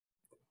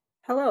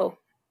Hello.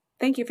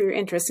 Thank you for your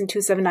interest in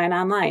 279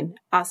 Online,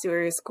 Osseo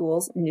Area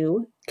Schools'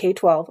 new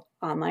K-12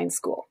 online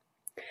school.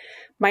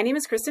 My name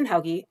is Kristen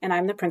Hauge, and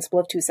I'm the principal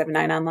of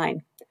 279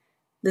 Online.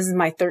 This is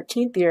my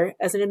 13th year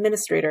as an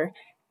administrator,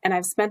 and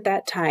I've spent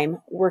that time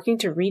working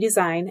to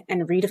redesign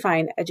and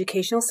redefine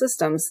educational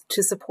systems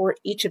to support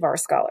each of our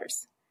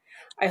scholars.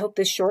 I hope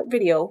this short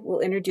video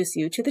will introduce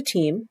you to the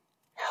team,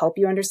 help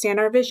you understand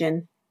our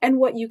vision, and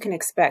what you can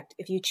expect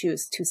if you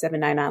choose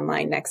 279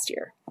 Online next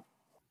year.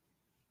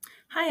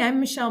 Hi, I'm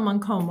Michelle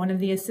Moncombe, one of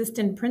the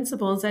assistant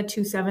principals at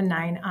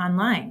 279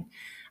 Online.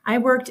 I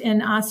worked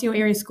in Osseo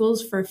Area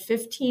Schools for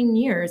 15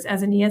 years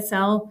as an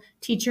ESL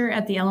teacher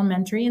at the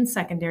elementary and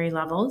secondary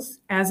levels,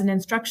 as an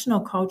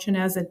instructional coach, and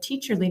as a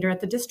teacher leader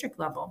at the district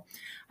level.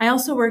 I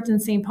also worked in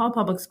St. Paul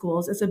Public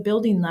Schools as a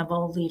building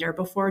level leader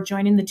before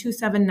joining the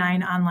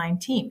 279 Online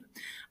team.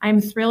 I am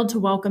thrilled to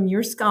welcome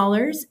your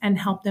scholars and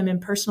help them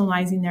in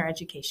personalizing their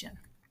education.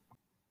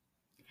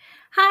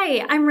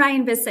 Hi, I'm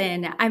Ryan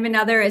Bisson. I'm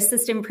another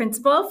assistant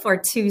principal for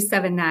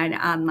 279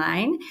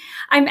 Online.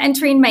 I'm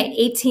entering my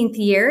 18th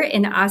year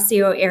in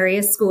Osseo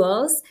Area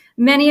Schools.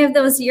 Many of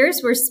those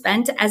years were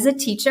spent as a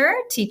teacher,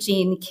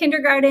 teaching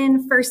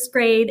kindergarten, first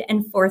grade,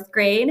 and fourth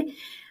grade.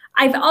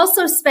 I've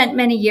also spent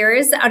many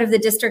years out of the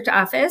district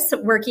office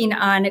working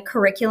on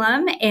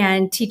curriculum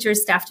and teacher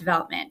staff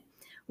development.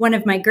 One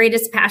of my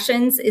greatest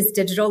passions is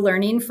digital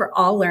learning for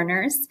all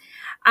learners.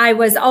 I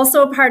was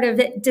also a part of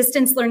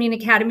Distance Learning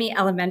Academy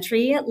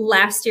Elementary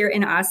last year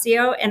in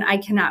Osseo, and I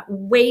cannot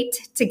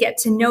wait to get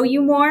to know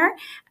you more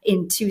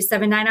in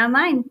 279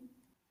 Online.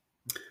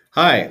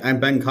 Hi, I'm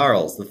Ben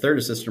Carls, the third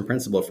assistant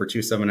principal for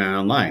 279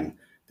 Online.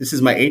 This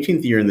is my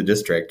 18th year in the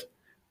district,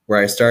 where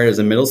I started as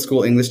a middle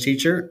school English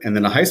teacher and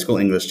then a high school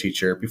English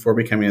teacher before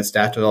becoming a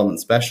staff development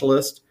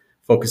specialist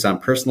focused on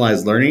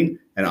personalized learning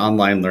and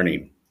online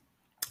learning.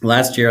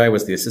 Last year, I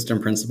was the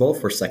assistant principal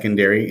for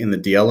secondary in the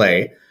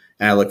DLA,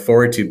 and I look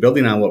forward to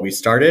building on what we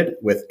started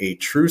with a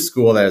true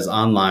school that is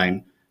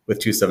online with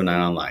 279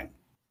 Online.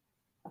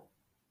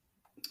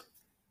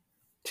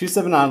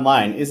 279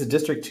 Online is a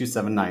District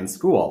 279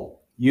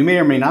 school. You may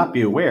or may not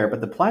be aware, but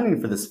the planning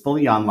for this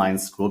fully online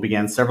school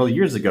began several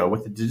years ago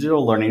with the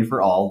Digital Learning for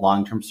All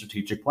long-term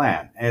strategic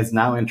plan and is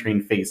now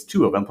entering phase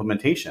 2 of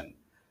implementation.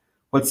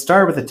 What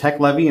started with a tech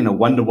levy and a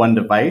one-to-one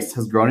device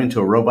has grown into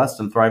a robust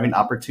and thriving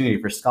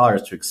opportunity for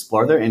scholars to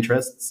explore their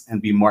interests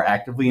and be more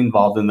actively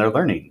involved in their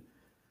learning.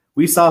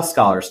 We saw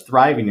scholars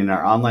thriving in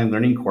our online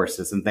learning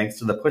courses, and thanks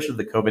to the push of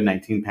the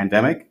COVID-19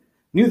 pandemic,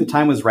 knew the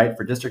time was right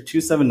for District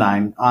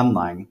 279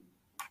 Online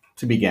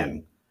to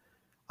begin.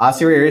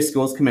 Osseo Area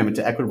Schools' commitment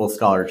to equitable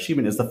scholar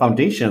achievement is the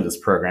foundation of this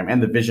program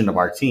and the vision of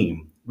our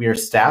team. We are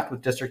staffed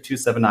with District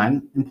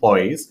 279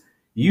 employees,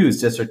 use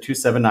District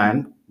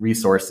 279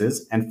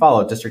 resources, and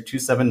follow District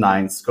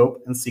 279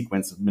 scope and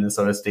sequence of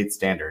Minnesota state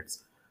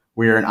standards.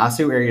 We are an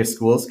Osseo Area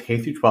Schools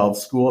K-12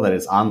 school that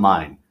is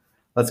online.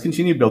 Let's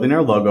continue building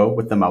our logo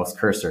with the mouse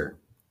cursor.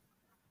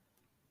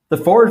 The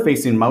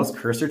forward-facing mouse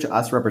cursor to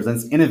us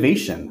represents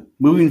innovation,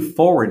 moving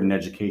forward in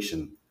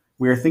education.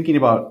 We are thinking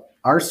about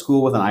our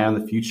school with an eye on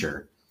the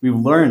future. We've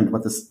learned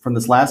from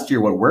this last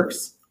year what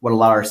works, what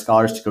allowed our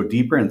scholars to go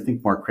deeper and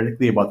think more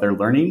critically about their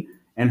learning,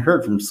 and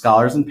heard from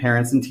scholars and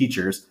parents and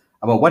teachers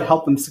about what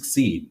helped them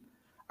succeed.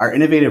 Our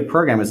innovative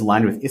program is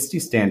aligned with ISTE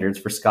standards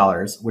for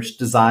scholars,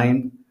 which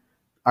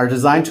are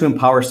designed to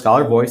empower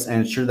scholar voice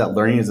and ensure that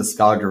learning is a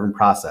scholar-driven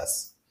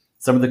process.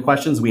 Some of the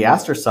questions we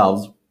asked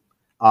ourselves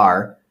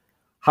are,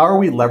 how are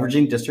we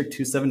leveraging District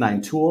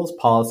 279 tools,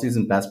 policies,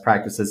 and best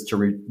practices to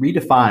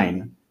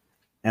redefine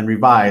and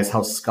revise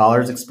how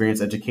scholars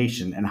experience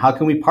education, and how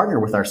can we partner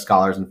with our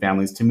scholars and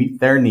families to meet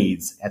their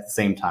needs at the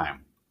same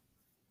time?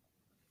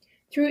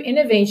 Through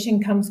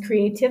innovation comes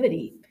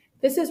creativity.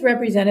 This is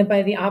represented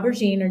by the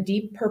aubergine or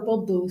deep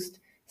purple boost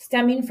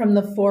stemming from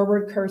the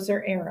forward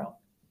cursor arrow.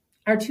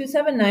 Our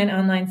 279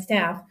 Online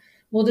staff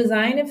will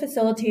design and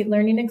facilitate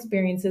learning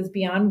experiences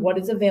beyond what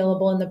is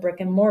available in the brick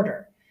and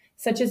mortar,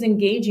 such as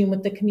engaging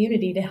with the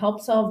community to help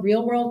solve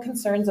real-world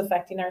concerns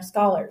affecting our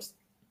scholars.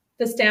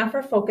 The staff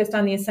are focused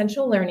on the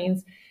essential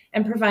learnings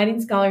and providing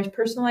scholars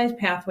personalized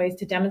pathways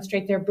to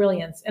demonstrate their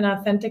brilliance in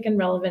authentic and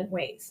relevant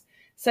ways,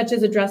 such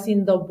as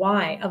addressing the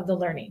why of the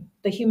learning,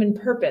 the human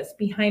purpose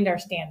behind our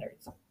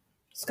standards.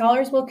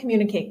 Scholars will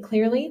communicate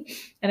clearly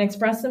and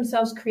express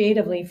themselves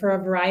creatively for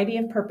a variety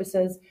of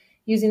purposes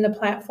using the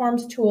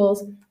platforms,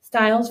 tools,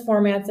 styles,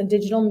 formats, and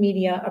digital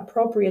media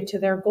appropriate to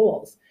their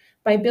goals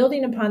by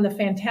building upon the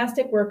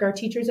fantastic work our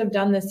teachers have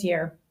done this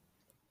year,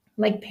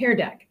 like Pear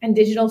Deck and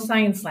Digital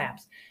Science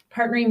Labs,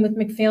 partnering with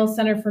McPhail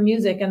Center for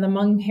Music and the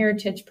Hmong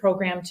Heritage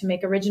Program to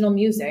make original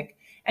music,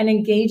 and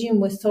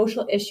engaging with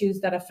social issues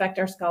that affect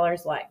our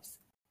scholars' lives.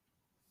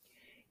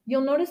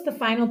 You'll notice the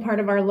final part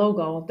of our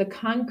logo, the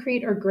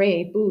concrete or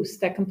gray boost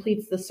that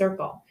completes the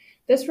circle.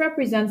 This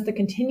represents the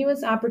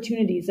continuous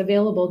opportunities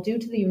available due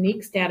to the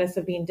unique status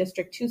of being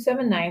District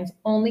 279's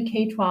only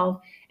K-12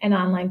 and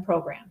online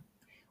program.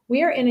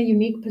 We are in a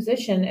unique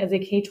position as a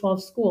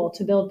K-12 school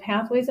to build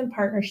pathways and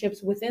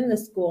partnerships within the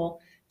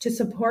school to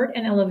support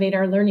and elevate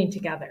our learning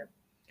together.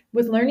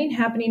 With learning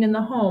happening in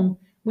the home,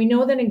 we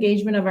know that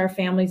engagement of our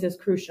families is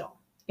crucial.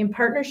 In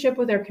partnership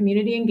with our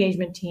community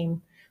engagement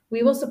team,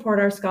 we will support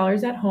our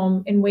scholars at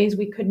home in ways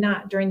we could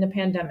not during the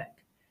pandemic.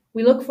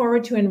 We look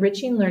forward to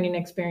enriching learning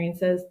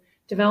experiences,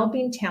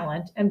 developing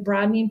talent, and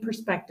broadening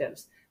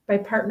perspectives by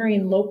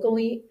partnering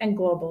locally and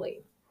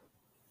globally.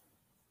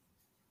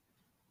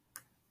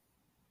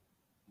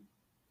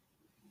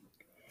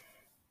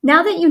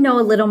 Now that you know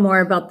a little more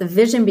about the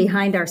vision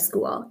behind our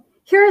school,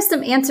 here are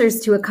some answers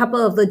to a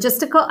couple of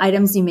logistical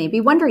items you may be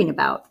wondering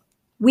about.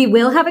 We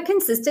will have a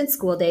consistent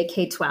school day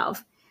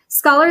K-12.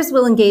 Scholars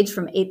will engage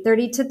from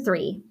 8:30 to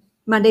 3,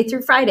 Monday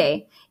through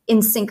Friday,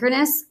 in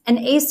synchronous and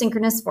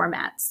asynchronous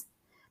formats.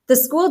 The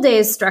school day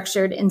is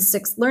structured in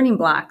 6 learning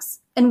blocks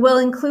and will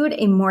include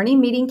a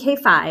morning meeting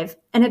K-5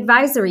 and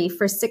advisory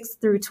for 6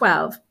 through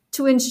 12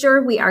 to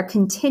ensure we are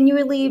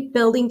continually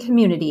building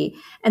community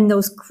and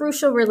those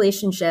crucial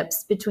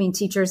relationships between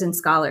teachers and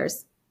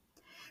scholars.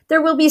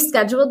 There will be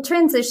scheduled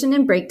transition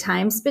and break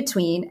times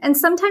between and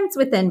sometimes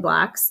within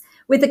blocks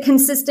with a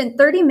consistent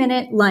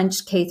 30-minute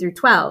lunch K through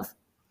 12.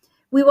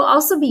 We will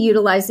also be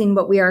utilizing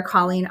what we are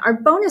calling our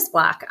bonus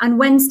block on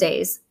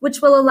Wednesdays,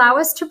 which will allow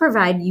us to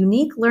provide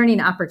unique learning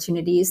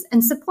opportunities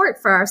and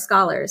support for our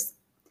scholars.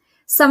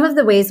 Some of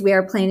the ways we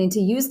are planning to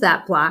use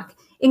that block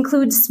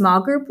include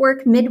small group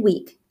work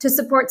midweek to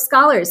support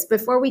scholars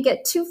before we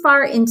get too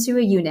far into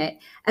a unit,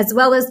 as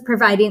well as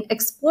providing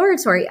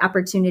exploratory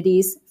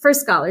opportunities for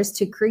scholars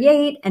to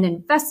create and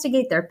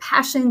investigate their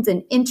passions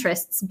and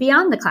interests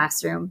beyond the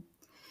classroom.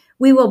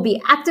 We will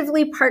be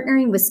actively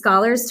partnering with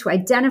scholars to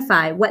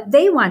identify what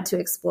they want to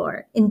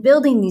explore in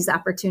building these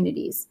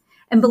opportunities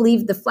and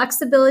believe the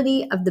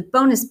flexibility of the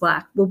bonus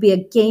block will be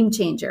a game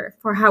changer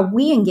for how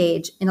we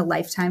engage in a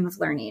lifetime of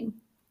learning.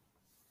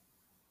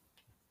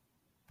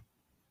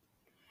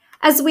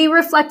 As we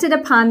reflected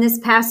upon this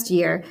past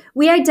year,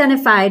 we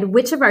identified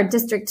which of our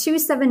District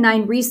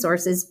 279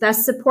 resources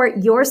best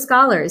support your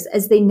scholars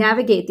as they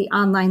navigate the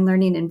online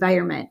learning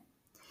environment.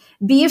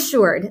 Be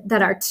assured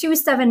that our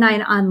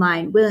 279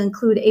 Online will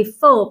include a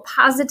full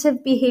positive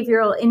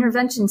behavioral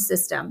intervention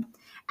system,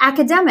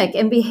 academic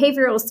and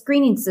behavioral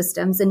screening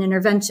systems and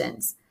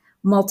interventions,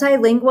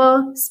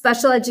 multilingual,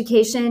 special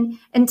education,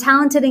 and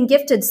talented and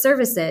gifted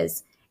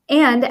services,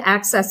 and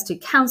access to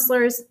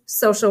counselors,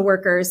 social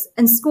workers,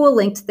 and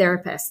school-linked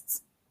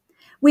therapists.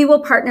 We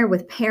will partner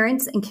with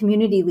parents and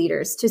community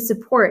leaders to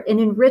support and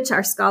enrich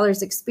our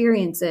scholars'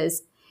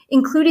 experiences,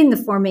 including the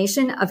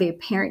formation of a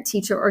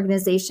parent-teacher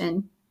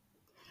organization.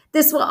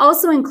 This will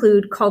also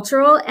include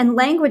cultural and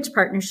language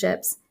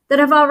partnerships that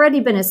have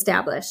already been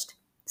established,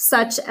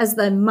 such as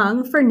the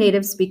Hmong for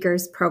Native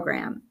Speakers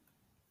program.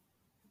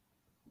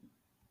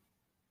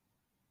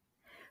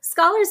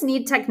 Scholars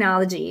need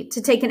technology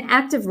to take an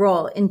active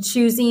role in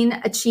choosing,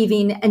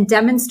 achieving, and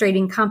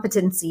demonstrating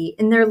competency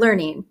in their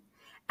learning.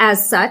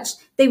 As such,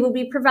 they will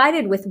be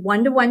provided with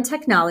one-to-one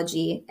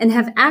technology and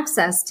have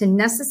access to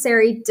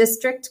necessary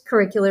district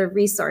curricular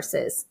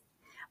resources.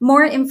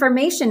 More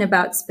information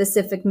about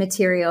specific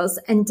materials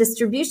and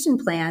distribution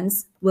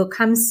plans will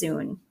come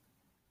soon.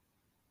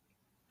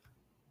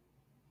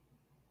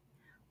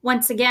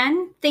 Once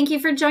again, thank you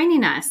for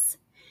joining us.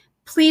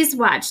 Please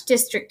watch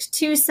District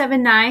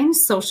 279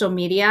 social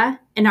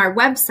media and our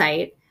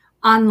website,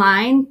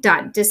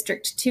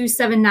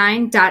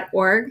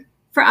 online.district279.org,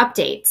 for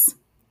updates.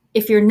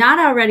 If you're not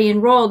already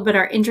enrolled but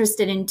are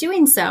interested in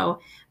doing so,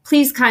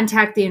 please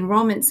contact the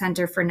Enrollment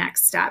Center for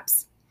next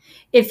steps.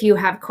 If you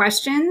have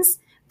questions,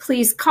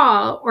 please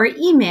call or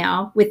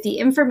email with the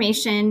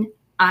information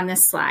on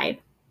this slide.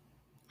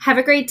 Have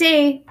a great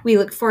day. We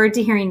look forward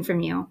to hearing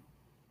from you.